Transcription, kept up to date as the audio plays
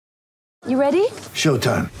You ready?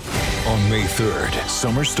 Showtime. On May 3rd,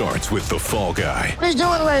 summer starts with The Fall Guy. Let's do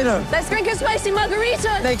it later. Let's drink a spicy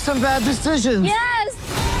margarita. Make some bad decisions. Yes!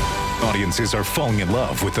 Audiences are falling in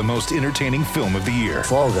love with the most entertaining film of the year.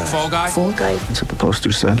 Fall Guy. Fall Guy? Fall guy. That's what the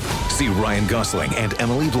poster said. See Ryan Gosling and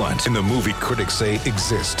Emily Blunt in the movie critics say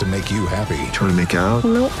exists to make you happy. Trying to make it out?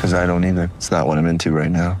 Nope. Because I don't either. It's not what I'm into right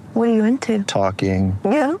now. What are you into? Talking.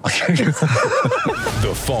 Yeah.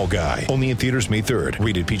 The Fall Guy. Only in theaters May 3rd.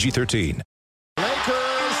 Rated PG-13.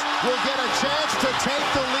 Lakers will get a chance to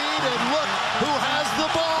take the lead, and look who has the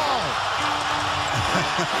ball.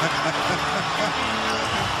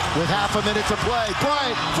 With half a minute to play,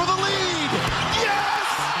 Bryant for the lead. Yes!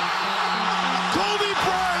 Kobe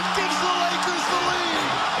Bryant gives the Lakers the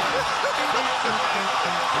lead.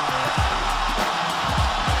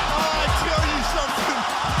 Oh, I tell you something.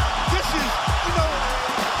 This is,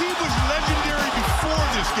 he was legendary before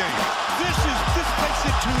this game. This takes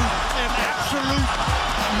it to an absolute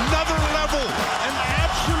another level. An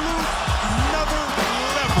absolute another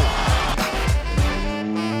level.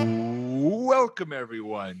 Welcome,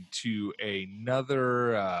 everyone, to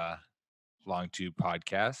another Long Tube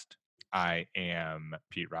podcast. I am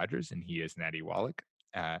Pete Rogers, and he is Natty Wallach.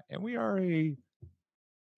 And we are a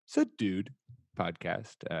subdued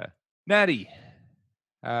podcast. Natty,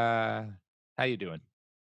 how you doing?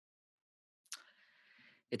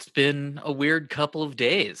 It's been a weird couple of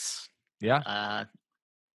days. Yeah.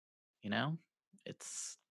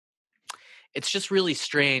 It's just really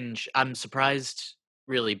strange. I'm surprised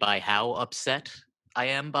really by how upset I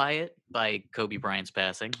am by Kobe Bryant's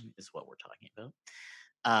passing is what we're talking about.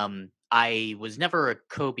 I was never a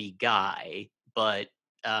Kobe guy, but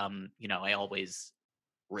I always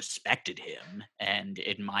respected him and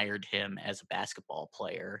admired him as a basketball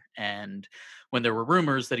player. And when there were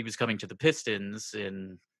rumors that he was coming to the Pistons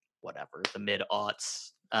in the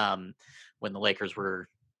mid-aughts, when the Lakers were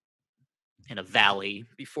in a valley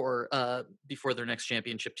before their next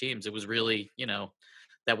championship teams, it was really,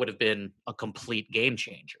 that would have been a complete game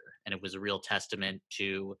changer. And it was a real testament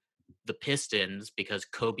to the Pistons because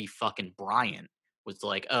Kobe fucking Bryant was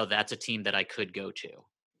like, oh, that's a team that I could go to.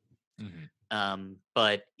 Mm-hmm.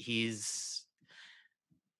 But his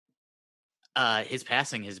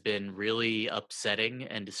passing has been really upsetting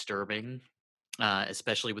and disturbing,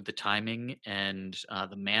 especially with the timing and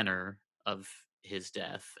the manner of his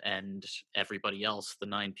death and everybody else, the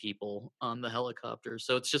 9 people on the helicopter.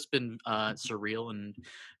 So it's just been surreal and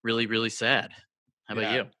really, really sad. How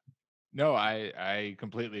about you? No, I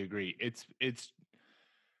completely agree.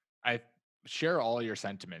 I share all your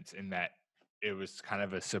sentiments in that it was kind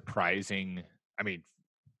of a surprising, the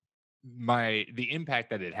impact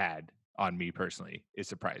that it had on me personally is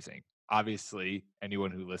surprising. Obviously, anyone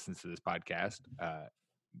who listens to this podcast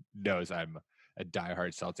knows I'm a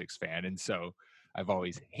diehard Celtics fan. And so I've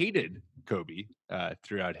always hated Kobe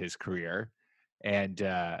throughout his career. And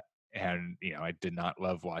I did not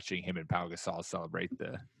love watching him and Pau Gasol celebrate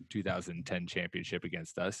the 2010 championship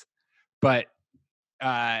against us. But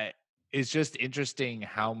it's just interesting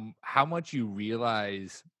how much you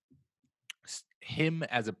realize him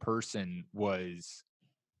as a person was.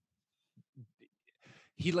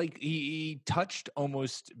 He touched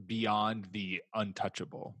almost beyond the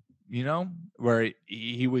untouchable, where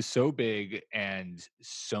he was so big and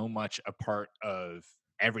so much a part of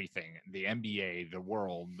everything, the NBA, the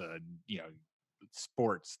world,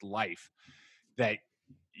 sports, life, that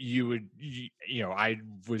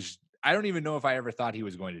I don't even know if I ever thought he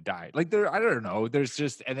was going to die. I don't know. There's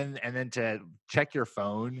just, and then to check your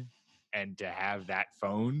phone and to have that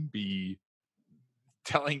phone be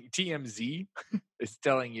telling TMZ is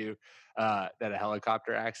telling you that a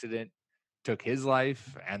helicopter accident took his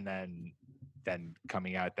life, and then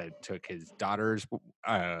coming out that took his daughter's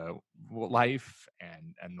life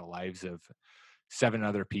and the lives of 7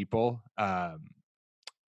 other people.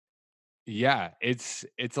 It's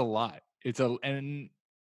a lot. And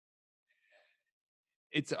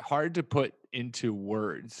it's hard to put into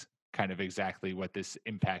words kind of exactly what this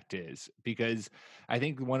impact is, because I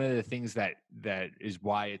think one of the things that is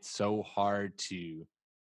why it's so hard to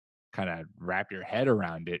kind of wrap your head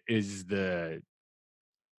around it is the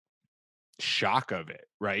shock of it,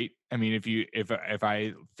 right? If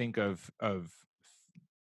I think of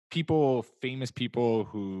people, famous people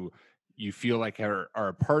who you feel like are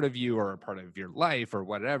a part of you or a part of your life or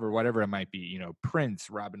whatever it might be, Prince,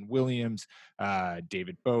 Robin Williams,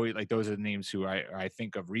 David Bowie, like those are the names who I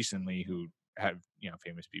think of recently who have,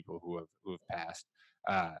 famous people who have passed.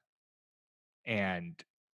 And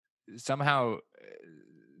somehow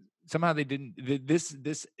they didn't, this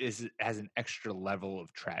has an extra level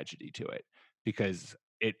of tragedy to it, because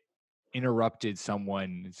interrupted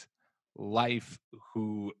someone's life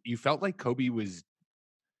who you felt like Kobe was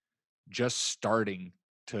just starting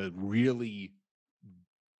to really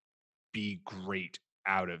be great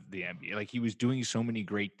out of the NBA. Like, he was doing so many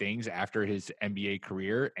great things after his NBA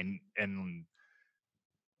career, and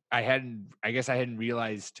I guess I hadn't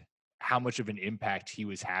realized how much of an impact he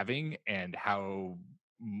was having, and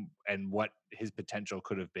and what his potential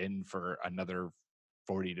could have been for another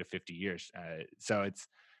 40 to 50 years. So it's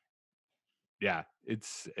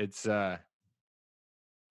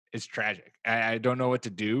tragic. I don't know what to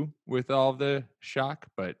do with all the shock,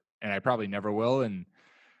 and I probably never will. And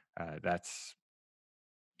that's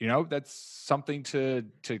something to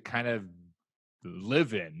kind of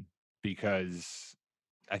live in, because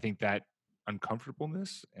I think that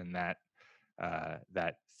uncomfortableness and that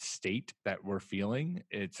state that we're feeling,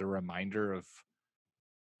 it's a reminder of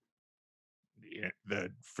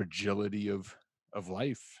the fragility of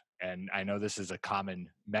life. And I know this is a common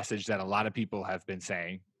message that a lot of people have been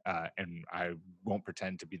saying, and I won't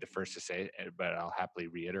pretend to be the first to say it, but I'll happily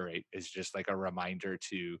reiterate, is just like a reminder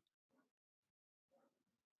to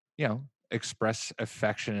express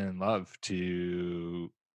affection and love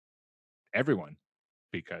to everyone,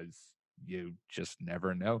 because you just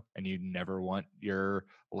never know, and you never want your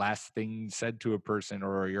last thing said to a person,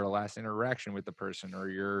 or your last interaction with a person, or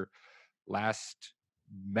your last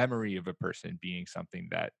memory of a person being something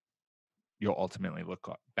that you'll ultimately look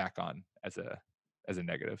back on as a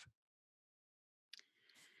negative.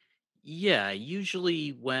 Yeah,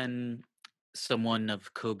 usually when someone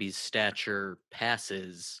of Kobe's stature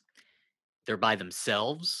passes, they're by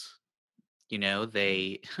themselves.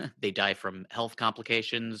 They they die from health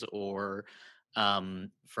complications or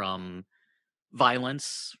from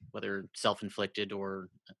violence, whether self-inflicted or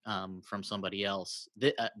from somebody else.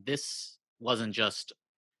 This wasn't just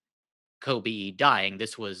Kobe dying.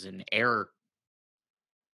 This was an air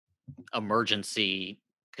emergency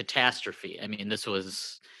catastrophe. I mean, this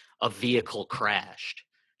was a vehicle crashed,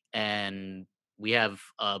 and we have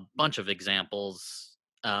a bunch of examples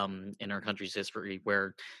in our country's history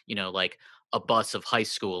where like a bus of high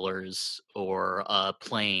schoolers or a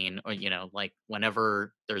plane, or like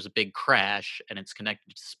whenever there's a big crash and it's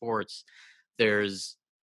connected to sports, there's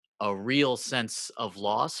a real sense of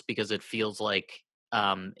loss, because it feels like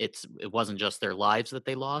it wasn't just their lives that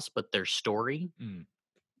they lost, but their story. Mm.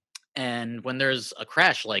 And when there's a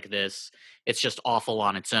crash like this, it's just awful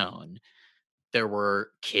on its own. There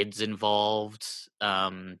were kids involved,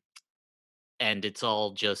 and it's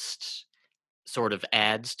all just sort of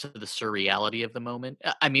adds to the surreality of the moment.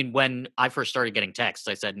 I mean, when I first started getting texts,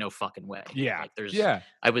 I said, "No fucking way!" Yeah, Like, yeah.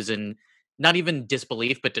 I was in not even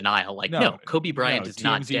disbelief, but denial. Like, no, Kobe Bryant is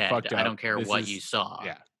not TMZ dead. fucked I up. don't care This what is- you saw.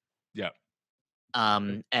 Yeah.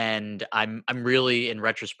 And I'm really, in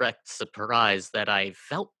retrospect, surprised that I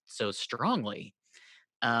felt so strongly,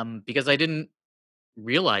 because I didn't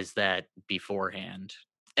realize that beforehand.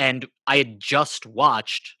 And I had just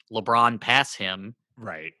watched LeBron pass him.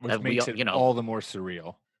 Right, which makes it you know, all the more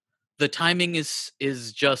surreal. the timing is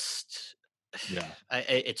just Yeah.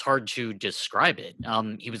 it's hard to describe it.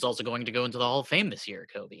 He was also going to go into the Hall of Fame this year,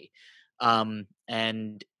 Kobe.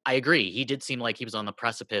 And I agree, he did seem like he was on the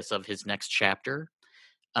precipice of his next chapter.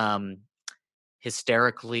 Um,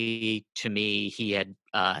 Hysterically, to me, he had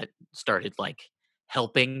started like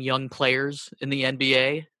helping young players in the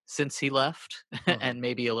NBA since he left, and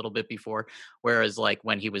maybe a little bit before. Whereas, like,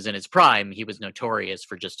 when he was in his prime, he was notorious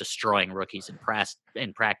for just destroying rookies in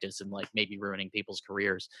practice, and like maybe ruining people's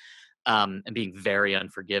careers, and being very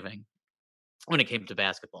unforgiving when it came to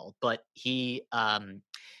basketball. But he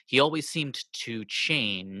always seemed to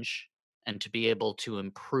change and to be able to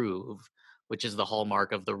improve, which is the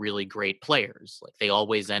hallmark of the really great players. Like, they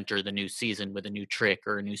always enter the new season with a new trick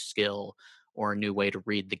or a new skill or a new way to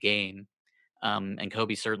read the game. And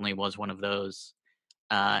Kobe certainly was one of those.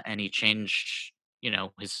 And he changed,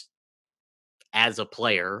 his as a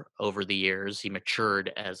player over the years. He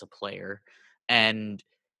matured as a player, and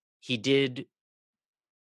he did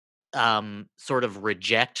sort of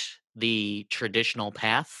reject the traditional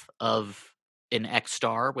path of an X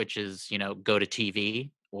star, which is, go to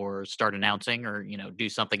TV or start announcing, or, do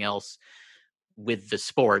something else with the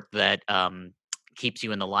sport that keeps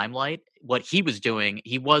you in the limelight. What he was doing,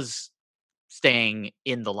 he was staying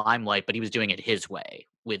in the limelight, but he was doing it his way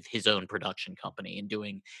with his own production company and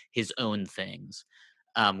doing his own things.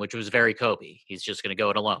 Which was very Kobe. He's just going to go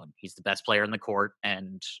it alone. He's the best player in the court,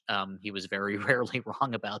 and he was very rarely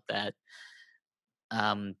wrong about that.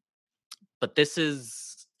 But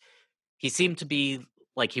he seemed to be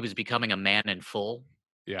like he was becoming a man in full.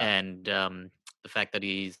 Yeah. And the fact that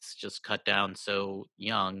he's just cut down so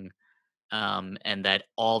young, and that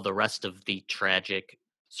all the rest of the tragic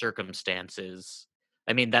circumstances.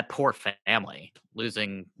 I mean, that poor family,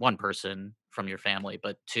 losing one person from your family,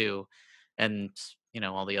 but two, and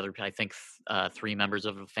all the other. I think 3 members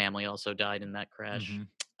of the family also died in that crash.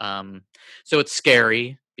 Mhm. So it's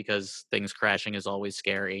scary because things crashing is always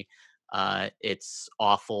scary. It's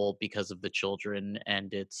awful because of the children,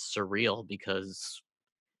 and it's surreal because,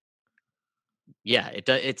 yeah,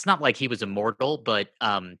 it's not like he was immortal, but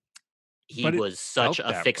he But it was such felt a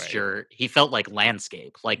that way. fixture. He felt like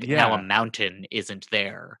landscape. Like now a Yeah, mountain isn't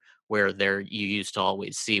there where you used to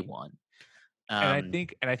always see one. and I Um,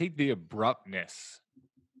 think and I think the abruptness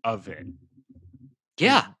of it is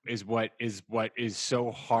yeah, what is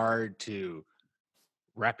so hard to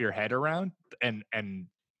wrap your head around, and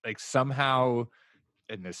like somehow,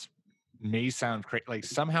 and this may sound crazy, like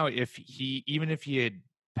somehow even if he had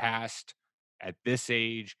passed at this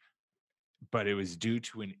age, but it was due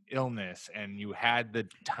to an illness and you had the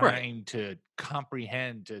right. time to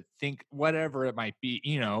comprehend, to think, whatever it might be,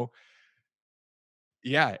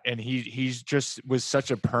 yeah, and he's just was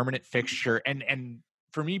such a permanent fixture, and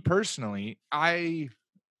for me personally, I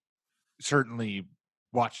certainly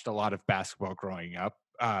watched a lot of basketball growing up,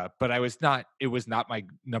 but it was not my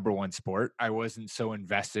number one sport. I wasn't so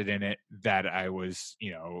invested in it that I was,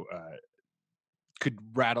 can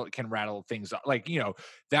rattle things up. Like,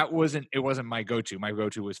 it wasn't my go-to. My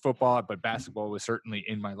go-to was football, but basketball was certainly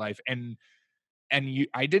in my life. And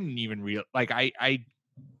I didn't even I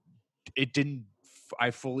it didn't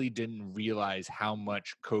I fully didn't realize how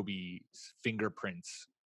much Kobe's fingerprints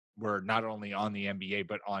were not only on the NBA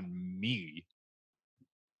but on me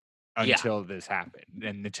Yeah, until this happened,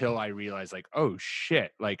 and until I realized, like, oh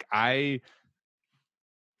shit, like I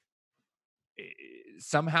eh,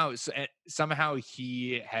 somehow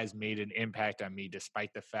he has made an impact on me,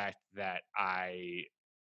 despite the fact that I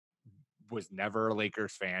was never a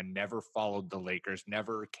Lakers fan, never followed the Lakers,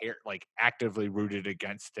 never cared, like actively rooted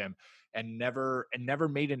against him, and never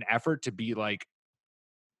made an effort to be like,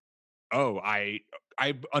 oh, I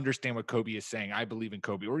understand what Kobe is saying. I believe in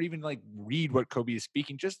Kobe, or even like read what Kobe is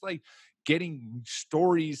speaking. Just like getting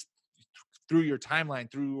stories through your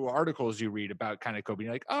timeline, through articles you read about kind of Kobe.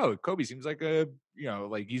 You're like, oh, Kobe seems like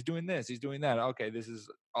like he's doing this, he's doing that. Okay, this is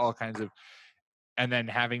all kinds of, and then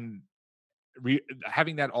having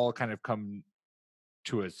that all kind of come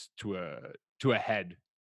to us to a head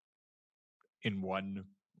in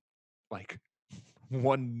like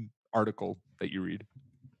one article that you read,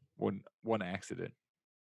 one accident.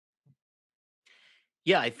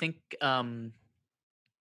 yeah. I think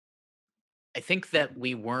that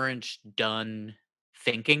we weren't done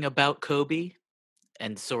thinking about Kobe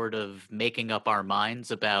and sort of making up our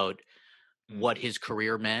minds about Mm. what his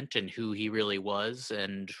career meant and who he really was,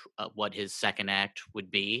 and what his second act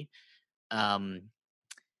would be. Um,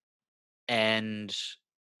 and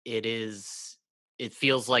it is it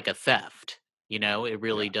feels like a theft. It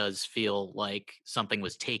really Yeah. does feel like something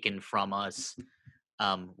was taken from us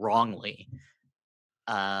wrongly.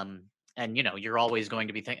 Um, and you're always going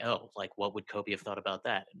to be thinking, oh, like what would Kobe have thought about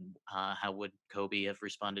that, and how would Kobe have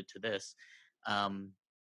responded to this? Um,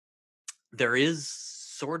 there is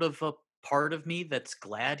sort of a part of me that's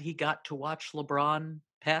glad he got to watch LeBron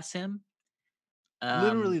pass him. Um,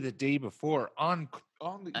 Literally the day before I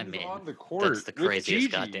he was mean, on the that's court the with craziest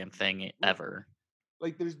Gigi. goddamn thing With ever.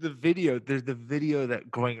 Like there's the video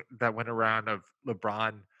that went around of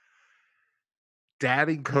LeBron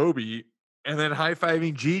dabbing Kobe and then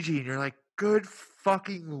high-fiving Gigi, and you're like, good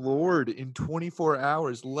fucking lord, in 24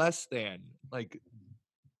 hours, less than, like,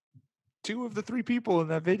 2 of the 3 people in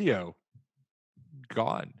that video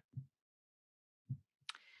gone.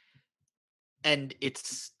 And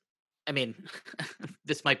I mean,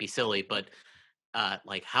 this might be silly, but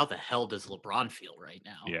like, how the hell does LeBron feel right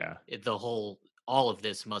now? Yeah. All of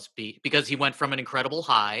this must be because he went from an incredible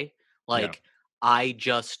high. Yeah. Like, I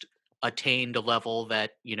just attained a level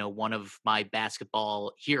that, one of my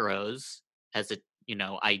basketball heroes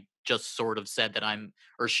I just sort of said that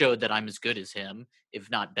showed that I'm as good as him, if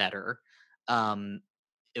not better. Um,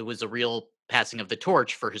 it was a real passing of the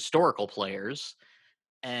torch for historical players.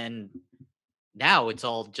 And now it's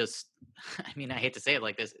all just, I mean, I hate to say it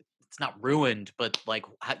like this, it's not ruined, but like,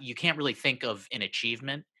 you can't really think of an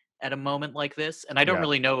achievement at a moment like this. And I don't Yeah.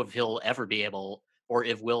 really know if he'll ever be able, or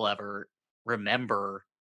if we'll ever remember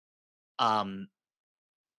um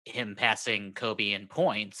him passing Kobe in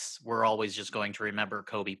points. We're always just going to remember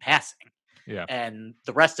Kobe passing. Yeah. And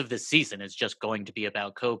the rest of this season is just going to be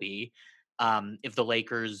about Kobe. If the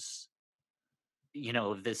Lakers,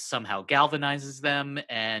 if this somehow galvanizes them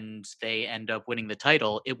and they end up winning the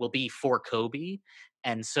title, it will be for Kobe.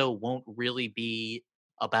 and so won't really be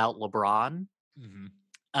about LeBron.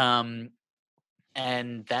 Mm-hmm.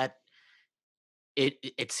 And that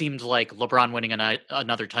it seemed like LeBron winning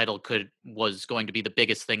another title was going to be the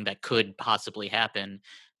biggest thing that could possibly happen,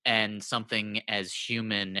 and something as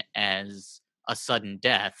human as a sudden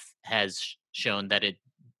death has shown that it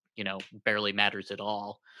barely matters at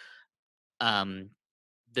all.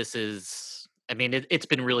 This is, I mean, it's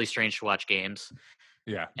been really strange to watch games,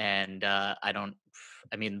 Yeah. and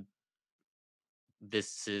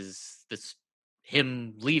this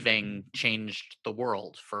him leaving changed the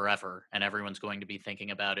world forever, and everyone's going to be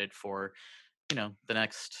thinking about it for the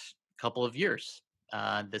next couple of years.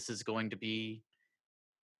 This is going to be,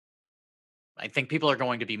 I think people are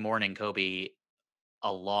going to be mourning Kobe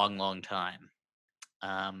a long, long time.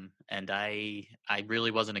 And I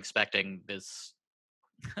really wasn't expecting this.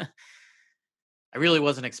 I really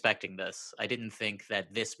wasn't expecting this. I didn't think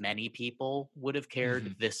that this many people would have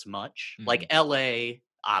cared this much. Like LA,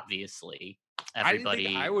 obviously, everybody. I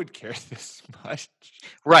didn't think I would care this much.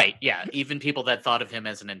 Right? Yeah. Even people that thought of him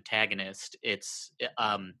as an antagonist, it's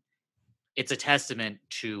a testament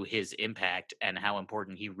to his impact and how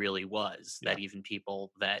important he really was. That even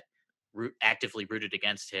people that actively rooted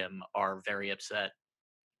against him are very upset.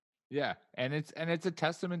 Yeah, and it's a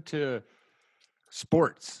testament to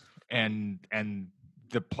sports and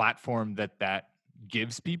the platform that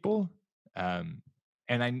gives people. And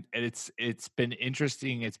it's been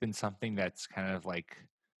interesting. It's been something that's kind of like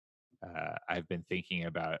I've been thinking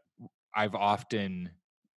about. I've often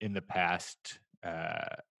in the past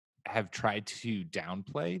have tried to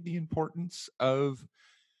downplay the importance of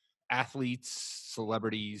athletes,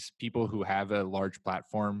 celebrities, people who have a large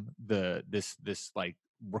platform, this like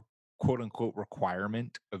quote unquote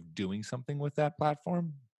requirement of doing something with that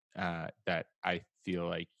platform, that I feel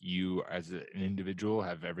like you as an individual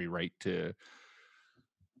have every right to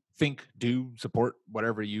think, do, support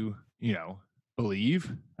whatever you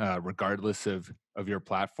believe, regardless of your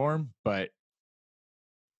platform. But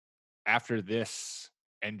after this,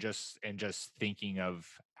 and just thinking of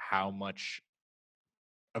how much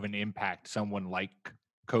of an impact someone like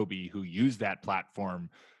Kobe, who used that platform,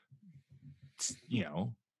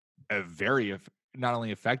 very not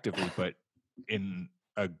only effectively but in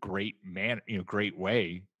a great great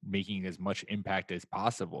way, making as much impact as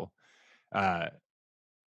possible.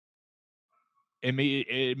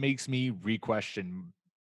 It makes me re-question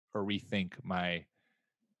or rethink my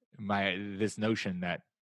this notion that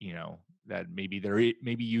that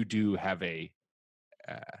maybe you do have a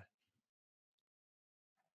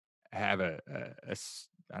I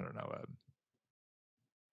don't know, a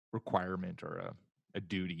requirement or a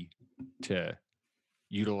duty to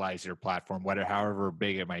utilize your platform, however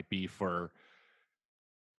big it might be, for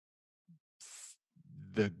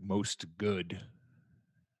the most good.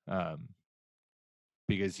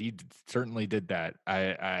 Because he certainly did that.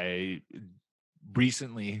 I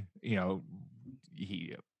recently,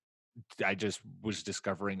 I just was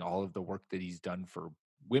discovering all of the work that he's done for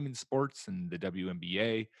women's sports and the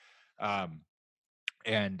WNBA.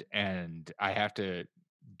 And I have to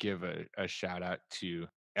give a shout out to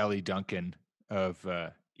Ellie Duncan of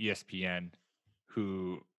ESPN,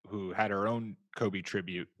 who had her own Kobe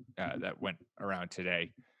tribute that went around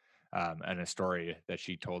today, and a story that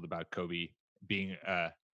she told about Kobe being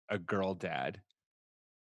a girl dad,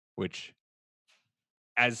 which,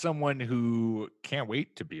 as someone who can't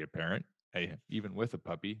wait to be a parent, even with a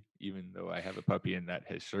puppy, even though I have a puppy, and that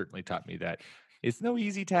has certainly taught me that it's no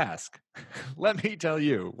easy task. Let me tell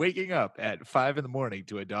you, waking up at 5 a.m.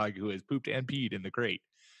 to a dog who has pooped and peed in the crate,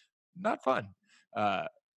 not fun.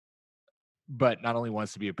 But not only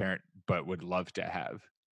wants to be a parent, but would love to have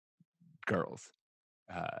girls.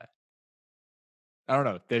 I don't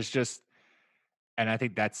know. There's just, and I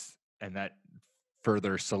think that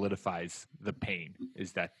further solidifies the pain,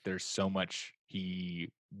 is that there's so much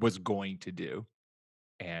he was going to do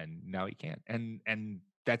and now he can't. And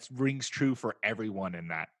that rings true for everyone in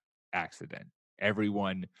that accident,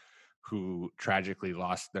 everyone who tragically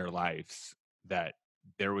lost their lives, that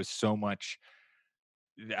there was so much.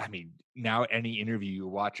 I mean, now any interview you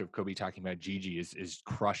watch of Kobe talking about Gigi is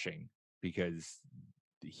crushing, because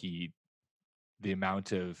the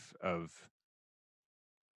amount of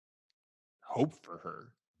hope for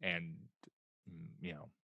her, and yeah.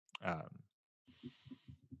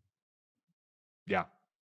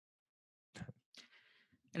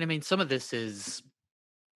 And I mean, some of this is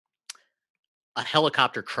a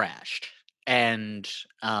helicopter crashed, and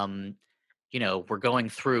we're going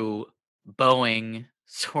through Boeing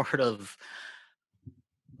sort of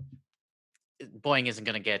Boeing isn't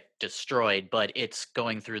going to get destroyed, but it's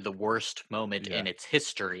going through the worst moment Yeah. in its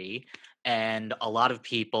history. And a lot of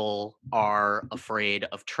people are afraid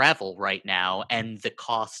of travel right now and the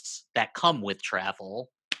costs that come with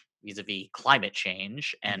travel vis-a-vis climate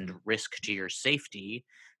change and risk to your safety.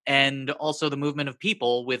 And also the movement of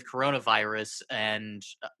people with coronavirus. And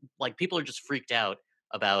like people are just freaked out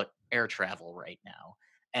about air travel right now.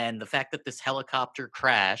 And the fact that this helicopter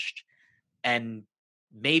crashed and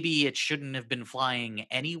maybe it shouldn't have been flying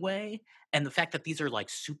anyway. And the fact that these are like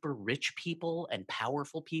super rich people and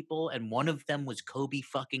powerful people, and one of them was Kobe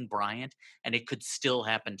fucking Bryant, and it could still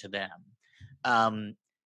happen to them.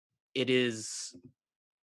 It is,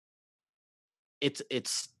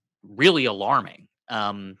 it's really alarming.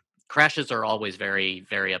 Crashes are always very,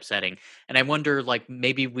 very upsetting, and I wonder, like,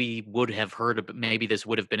 maybe we would have heard, maybe this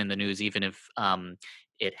would have been in the news even if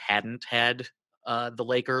it hadn't had the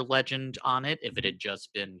Laker legend on it. If it had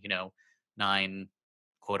just been, 9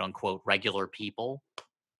 quote unquote regular people,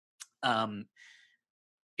 um,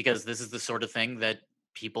 because this is the sort of thing that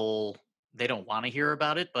people, they don't want to hear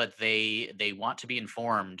about it, but they want to be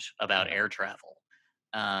informed about air travel,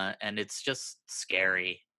 and it's just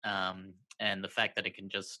scary. And the fact that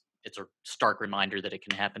it's a stark reminder that it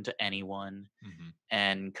can happen to anyone.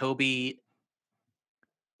 And Kobe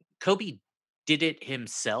did it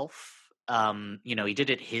himself. He did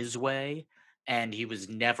it his way, and he was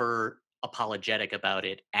never apologetic about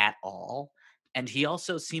it at all. And he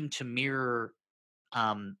also seemed to mirror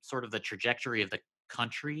sort of the trajectory of the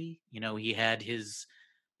country. He had his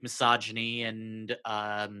misogyny and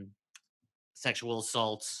sexual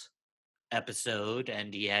assaults episode,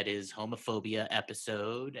 and he had his homophobia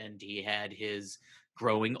episode, and he had his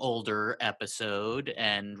growing older episode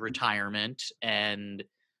and retirement, and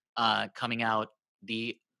coming out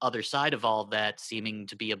the other side of all that seeming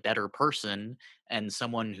to be a better person and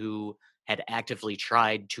someone who had actively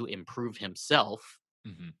tried to improve himself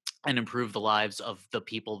and improve the lives of the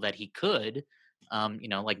people that he could,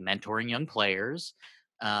 like mentoring young players,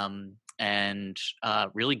 and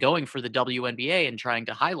really going for the WNBA and trying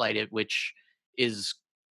to highlight it, which is,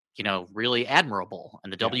 really admirable.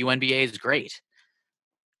 And the WNBA is great.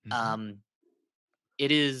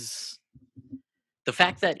 It is the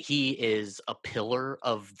fact that he is a pillar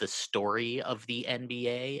of the story of the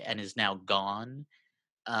NBA and is now gone.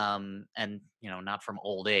 And not from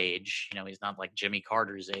old age. He's not like Jimmy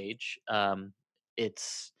Carter's age.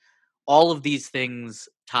 It's all of these things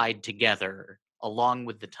tied together, along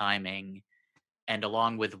with the timing, and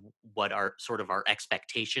along with what are sort of our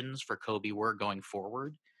expectations for Kobe were going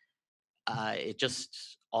forward. It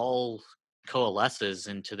just all coalesces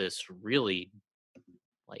into this really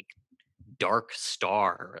like dark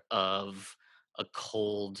star of a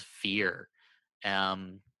cold fear.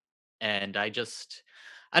 And I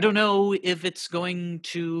don't know if it's going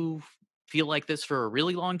to feel like this for a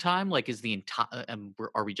really long time. Like, is the entire,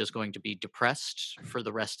 are we just going to be depressed for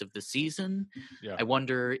the rest of the season? Yeah. I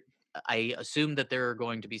wonder. I assume that there are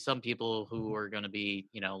going to be some people who are going to be,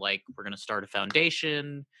 like, we're going to start a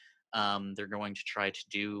foundation. They're going to try to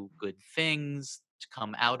do good things to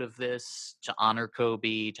come out of this, to honor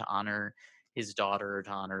Kobe, to honor his daughter, to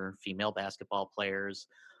honor female basketball players.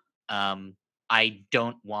 I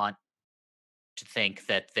don't want to think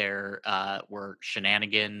that there were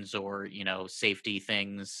shenanigans or safety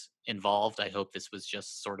things involved. I hope this was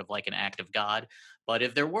just sort of like an act of God. But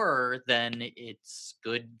if there were, then it's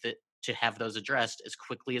good to have those addressed as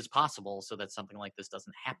quickly as possible so that something like this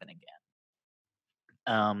doesn't happen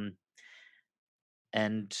again.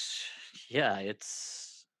 And yeah,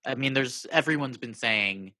 everyone's been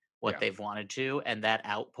saying what they've wanted to, and that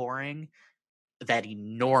outpouring, that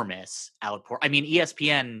enormous outpour. I mean,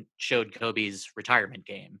 ESPN showed Kobe's retirement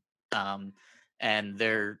game. And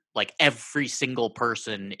they're like, every single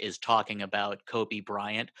person is talking about Kobe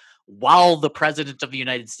Bryant while the president of the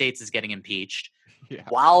United States is getting impeached,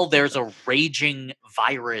 while there's a raging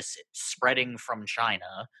virus spreading from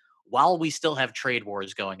China, while we still have trade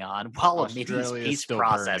wars going on, while a Mideast peace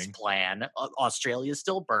process plan, Australia is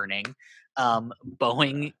still burning.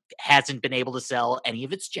 Boeing hasn't been able to sell any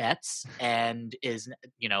of its jets and is,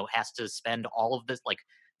 has to spend all of this. Like,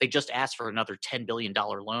 they just asked for another $10 billion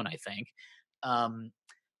loan, I think.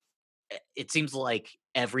 It seems like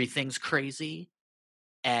everything's crazy,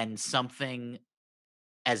 and something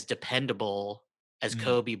as dependable as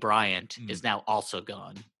Kobe Bryant is now also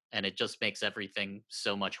gone. And it just makes everything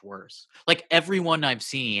so much worse. Like, everyone I've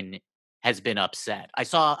seen has been upset.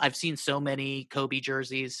 I've seen so many Kobe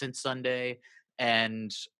jerseys since Sunday,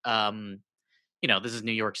 and this is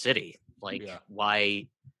New York City. Like, why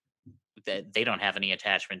they don't have any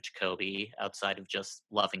attachment to Kobe outside of just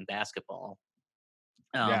loving basketball.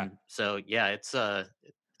 Yeah. So yeah, it's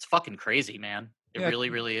fucking crazy, man. It Yeah. really,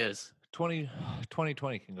 really is.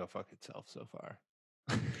 2020 can go fuck itself so far.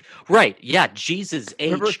 Right. Yeah. Jesus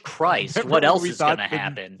Remember- H. Christ. Remember What when else we is thought going to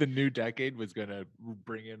happen? The new decade was gonna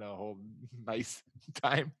bring in a whole nice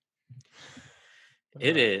time.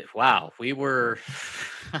 It is. Wow. We were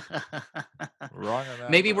Wrong on that.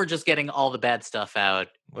 maybe but we're just getting all the bad stuff out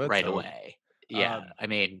let's right hope. away. Yeah. I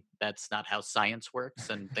mean, that's not how science works,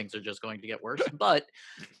 and things are just going to get worse. But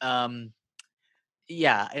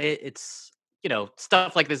yeah, it's,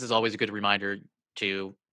 stuff like this is always a good reminder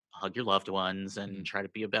to hug your loved ones and try to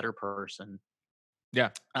be a better person.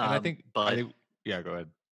 Yeah. And I Um, think but yeah, go ahead.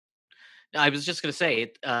 I was just going to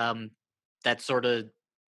say, that sort of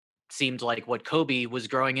seemed like what Kobe was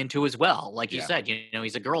growing into as well. Like you Yeah. said,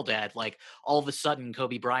 he's a girl dad. Like all of a sudden,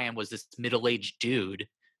 Kobe Bryant was this middle-aged dude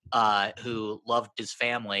who loved his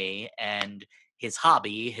family and his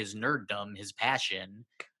hobby, his nerddom, his passion.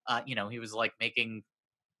 He was like making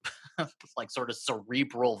like sort of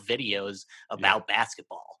cerebral videos about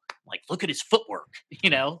basketball. Like, look at his footwork,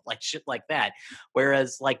 like shit like that.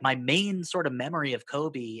 Whereas like my main sort of memory of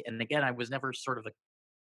Kobe, and again, I was never sort of a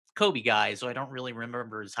Kobe guy, so I don't really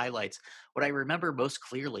remember his highlights. What I remember most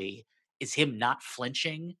clearly is him not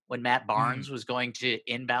flinching when Matt Barnes was going to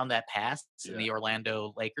inbound that pass in the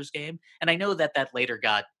Orlando Lakers game. And I know that later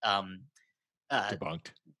got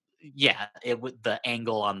Debunked. yeah, the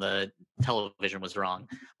angle on the television was wrong,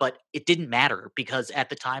 but it didn't matter because at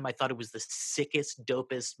the time I thought it was the sickest,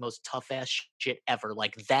 dopest, most tough ass shit ever.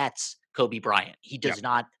 Like that's Kobe Bryant. He does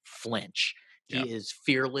not flinch. He is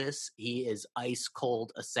fearless. He is ice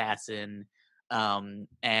cold assassin.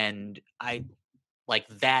 And I like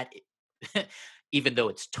that, even though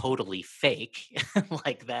it's totally fake,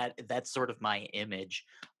 like that's sort of my image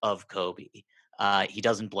of Kobe. He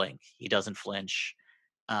doesn't blink. He doesn't flinch.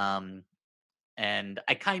 And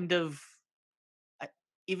I kind of,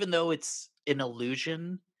 even though it's an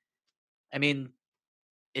illusion, I mean,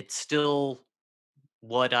 it's still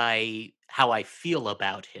how I feel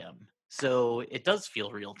about him. So it does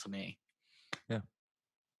feel real to me. Yeah.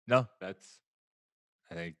 No, I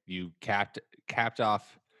think you capped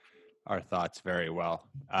off our thoughts very well.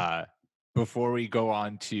 Before we go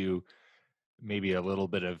on to maybe a little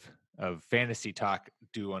bit of fantasy talk,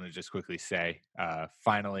 do want to just quickly say,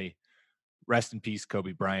 finally, rest in peace,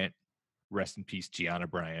 Kobe Bryant. Rest in peace, Gianna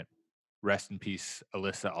Bryant. Rest in peace,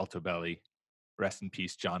 Alyssa Altobelli. Rest in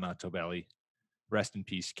peace, John Altobelli. Rest in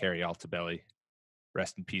peace, Carrie Altobelli.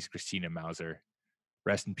 Rest in peace, Christina Mauser.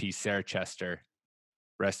 Rest in peace, Sarah Chester.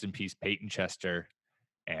 Rest in peace, Peyton Chester.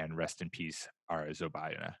 And rest in peace, Ara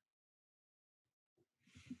Zobaina.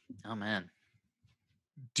 Oh, man.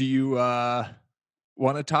 Do you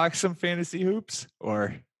want to talk some fantasy hoops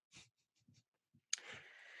or?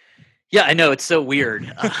 Yeah, I know it's so weird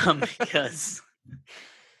because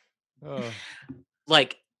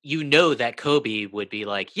like, that Kobe would be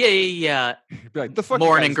like, yeah, like, the fuck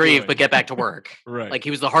mourn and grieve, but get back to work. Right. Like he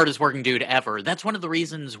was the hardest working dude ever. That's one of the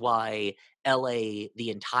reasons why LA, the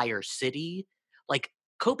entire city, like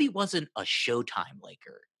Kobe wasn't a Showtime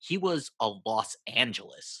Laker. He was a Los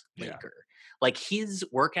Angeles Laker. Like his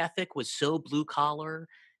work ethic was so blue collar,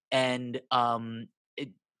 and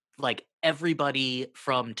like everybody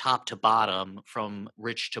from top to bottom, from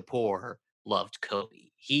rich to poor, loved Kobe.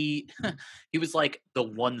 He was like the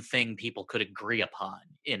one thing people could agree upon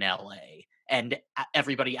in LA. And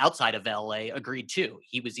everybody outside of LA agreed too.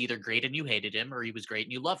 He was either great and you hated him, or he was great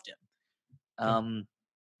and you loved him.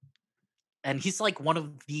 And he's like one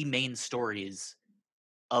of the main stories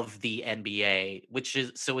of the NBA, which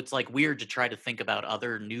is, so it's like weird to try to think about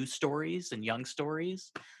other new stories and young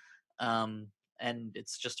stories. And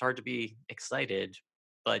it's just hard to be excited,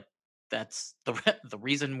 but that's the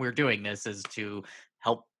reason we're doing this is to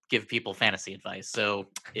help give people fantasy advice. So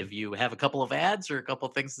if you have a couple of ads or a couple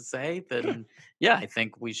of things to say, then I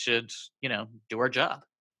think we should, do our job.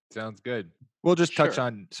 Sounds good. We'll just touch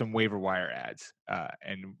on some waiver wire ads.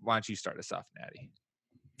 And why don't you start us off, Natty?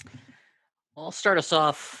 I'll start us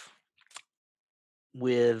off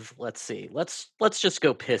with, let's see, let's just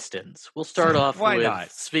go Pistons. We'll start off with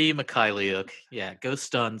Svi Mykhailiuk. Yeah, go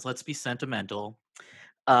Stuns. Let's be sentimental.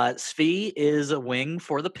 Svi is a wing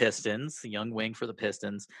for the Pistons, a young wing for the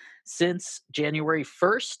Pistons. Since January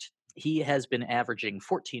 1st, he has been averaging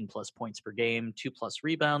 14 plus points per game, 2 plus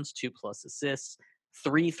rebounds, 2 plus assists,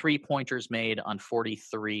 3 3-pointers made on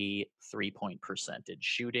 43 3-point percentage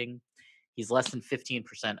shooting. He's less than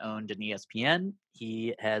 15% owned in ESPN.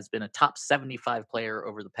 He has been a top 75 player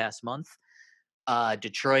over the past month.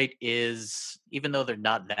 Detroit is, even though they're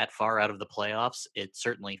not that far out of the playoffs, it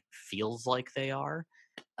certainly feels like they are.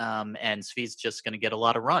 And Svi's just going to get a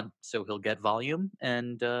lot of run, so he'll get volume,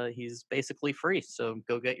 and he's basically free. So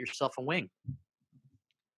go get yourself a wing.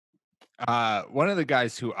 One of the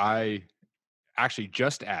guys who I actually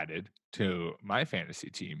just added to my fantasy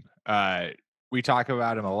team, we talk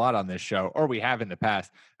about him a lot on this show, or we have in the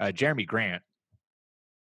past, Jeremy Grant.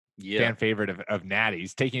 Fan favorite of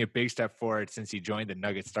Natty's, taking a big step forward since he joined the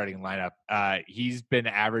Nuggets starting lineup. He's been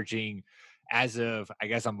averaging, as of, I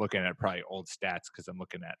guess I'm looking at probably old stats because I'm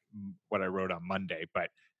looking at what I wrote on Monday,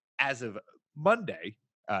 but as of Monday,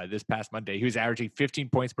 this past Monday, he was averaging 15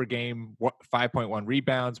 points per game, 5.1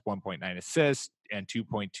 rebounds, 1.9 assists, and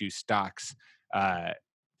 2.2 stocks,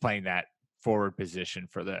 playing that forward position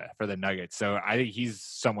for the Nuggets. So I think he's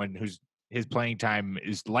someone who's his playing time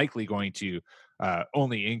is likely going to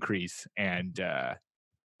only increase, and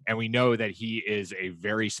we know that he is a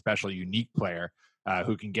very special, unique player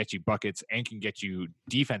who can get you buckets and can get you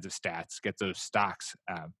defensive stats, get those stocks.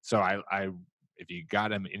 So I if you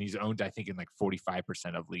got him, and he's owned, I think, in like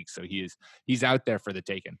 45% of leagues, so he's out there for the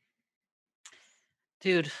taking.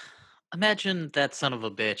 Dude, imagine that son of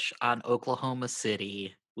a bitch on Oklahoma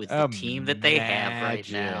City with the team that they have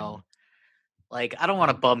right now. Like, I don't want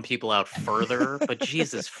to bum people out further, but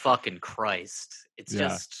Jesus fucking Christ. It's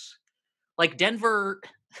just like Denver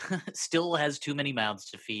still has too many mouths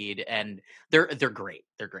to feed, and they're great.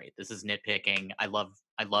 They're great. This is nitpicking. I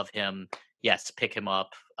love him. Yes, pick him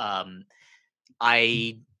up.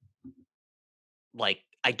 I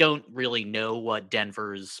don't really know what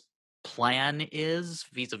Denver's plan is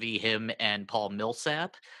vis-a-vis him and Paul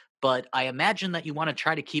Millsap, but I imagine that you want to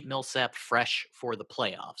try to keep Millsap fresh for the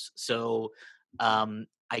playoffs. So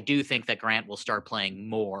I do think that Grant will start playing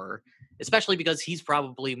more, especially because he's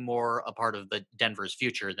probably more a part of the Denver's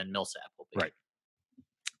future than Millsap will be. Right.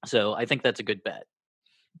 So I think that's a good bet.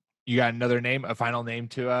 You got another name, a final name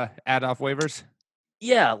to add off waivers?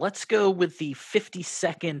 Yeah, let's go with the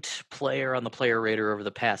 52nd player on the player rater over the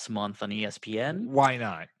past month on ESPN. Why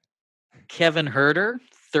not? Kevin Huerter,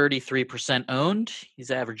 33% owned.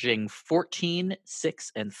 He's averaging 14,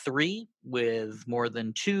 6, and 3 with more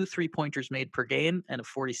than 2 3-pointers made per game and a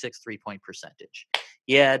 46 3-point percentage.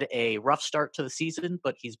 He had a rough start to the season,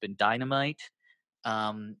 but he's been dynamite.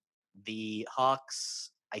 The Hawks,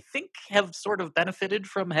 I think, have sort of benefited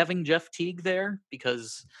from having Jeff Teague there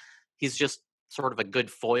because he's just sort of a good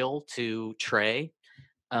foil to Trey.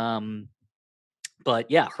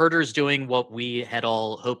 But yeah, Herter's doing what we had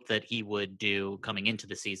all hoped that he would do coming into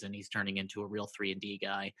the season. He's turning into a real 3-and-D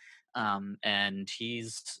guy. And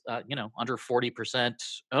he's, under 40%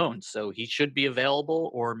 owned. So he should be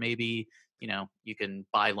available, or maybe, you can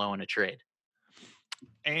buy low in a trade.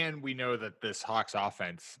 And we know that this Hawks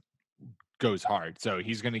offense goes hard. So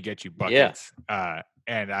he's going to get you buckets. Yeah.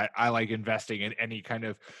 And I like investing in any kind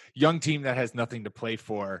of young team that has nothing to play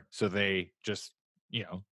for. So they just,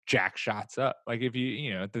 jack shots up. Like if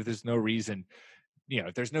if there's no reason,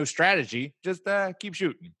 if there's no strategy, just keep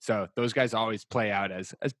shooting. So those guys always play out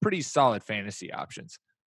as pretty solid fantasy options.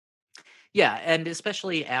 Yeah. And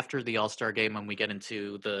especially after the All-Star game, when we get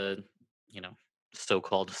into the,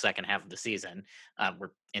 so-called second half of the season, we're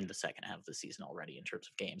in the second half of the season already in terms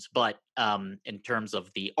of games, but in terms of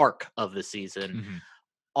the arc of the season,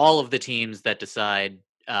 all of the teams that decide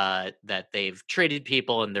that they've traded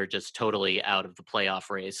people and they're just totally out of the playoff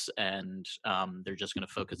race, and they're just going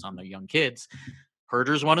to focus on their young kids.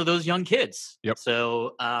 Herter's one of those young kids. Yep.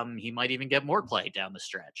 So he might even get more play down the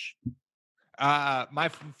stretch. My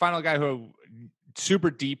final guy who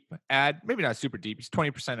super deep maybe not super deep. He's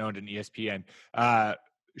 20% owned in ESPN.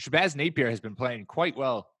 Shabazz Napier has been playing quite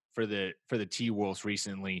well for the T-Wolves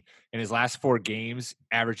recently. In his last 4 games,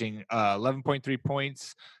 averaging 11.3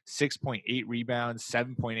 points, 6.8 rebounds,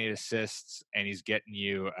 7.8 assists, and he's getting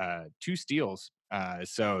you 2 steals.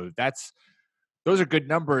 So those are good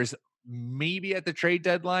numbers. Maybe at the trade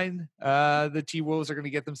deadline, the T-Wolves are going to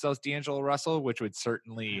get themselves D'Angelo Russell, which would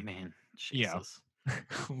certainly,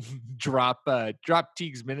 drop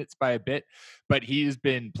Teague's minutes by a bit, but he's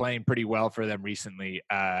been playing pretty well for them recently,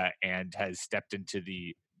 and has stepped into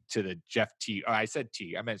the Jeff Teague. Oh, I said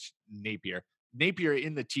Teague. I meant Napier. Napier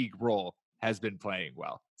in the Teague role has been playing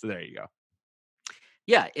well. So there you go.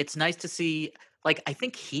 Yeah, it's nice to see. Like, I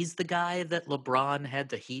think he's the guy that LeBron had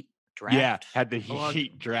the Heat draft. Yeah, had the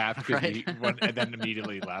Heat draft, right? And then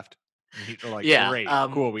immediately left. And like, yeah, great,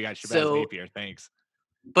 cool. We got Shabazz Napier. Thanks.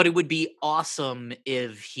 But it would be awesome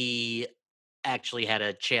if he actually had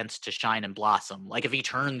a chance to shine and blossom. Like if he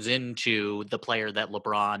turns into the player that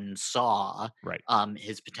LeBron saw Right.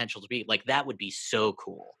 His potential to be, like that would be so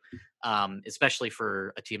cool. Especially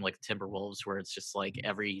for a team like the Timberwolves, where it's just like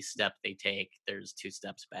every step they take, there's 2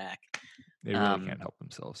 steps back. They really can't help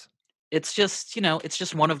themselves. It's just, it's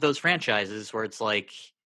just one of those franchises where it's like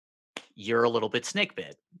you're a little bit snake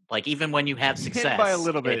bit. Like even when you have success, by a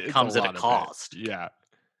little bit, it it's comes at lot a of it. cost. Yeah.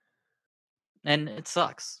 And it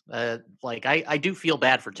sucks. Like I do feel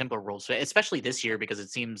bad for Timberwolves, especially this year, because it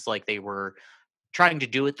seems like they were trying to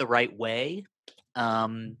do it the right way.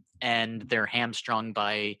 And they're hamstrung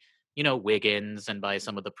by, Wiggins and by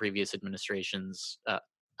some of the previous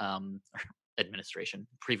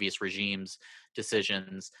previous regimes'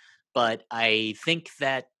 decisions. But I think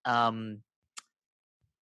that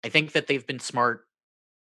they've been smart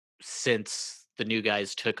since the new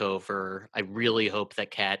guys took over. I really hope that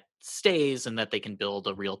Cat stays and that they can build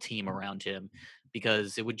a real team around him,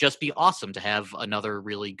 because it would just be awesome to have another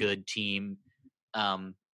really good team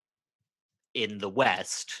in the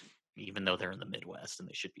West, even though they're in the Midwest and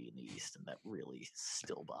they should be in the East, and that really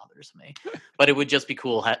still bothers me. But it would just be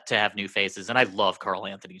cool to have new faces, and I love Karl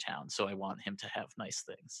Anthony Towns, so I want him to have nice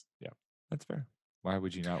things. Yeah, that's fair. Why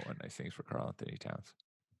would you not want nice things for Karl Anthony Towns?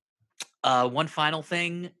 One final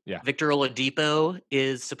thing. Yeah. Victor Oladipo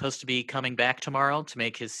is supposed to be coming back tomorrow to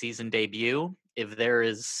make his season debut. If there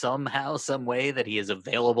is somehow, some way that he is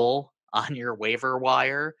available on your waiver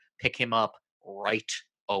wire, pick him up right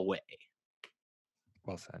away.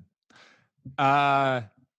 Well said. A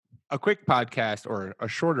quick podcast, or a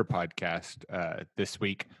shorter podcast this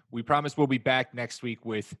week. We promise we'll be back next week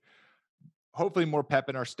with hopefully more pep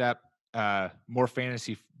in our step, more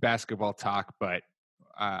fantasy basketball talk, but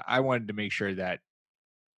I wanted to make sure that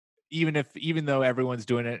even though everyone's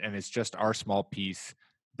doing it and it's just our small piece,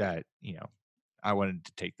 that, I wanted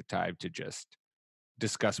to take the time to just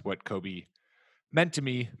discuss what Kobe meant to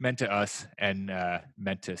me, meant to us, and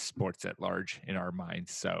meant to sports at large in our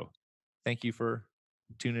minds. So thank you for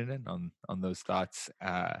tuning in on those thoughts.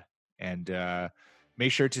 And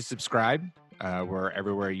make sure to subscribe. We're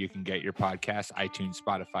everywhere you can get your podcasts: iTunes,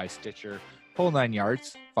 Spotify, Stitcher, whole 9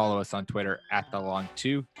 yards. Follow us on Twitter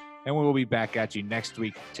 @TheLong2. And we will be back at you next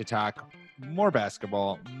week to talk more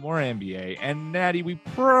basketball, more NBA. And Natty, we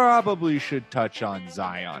probably should touch on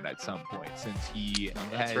Zion at some point, since he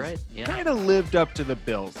has kind of lived up to the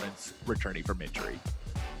bill since returning from injury.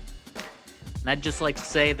 And I'd just like to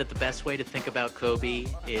say that the best way to think about Kobe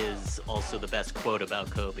is also the best quote about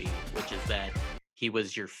Kobe, which is that he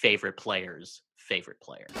was your favorite player's favorite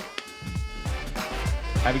player.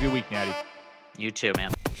 Have a good week, Natty. You too,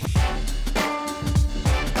 man.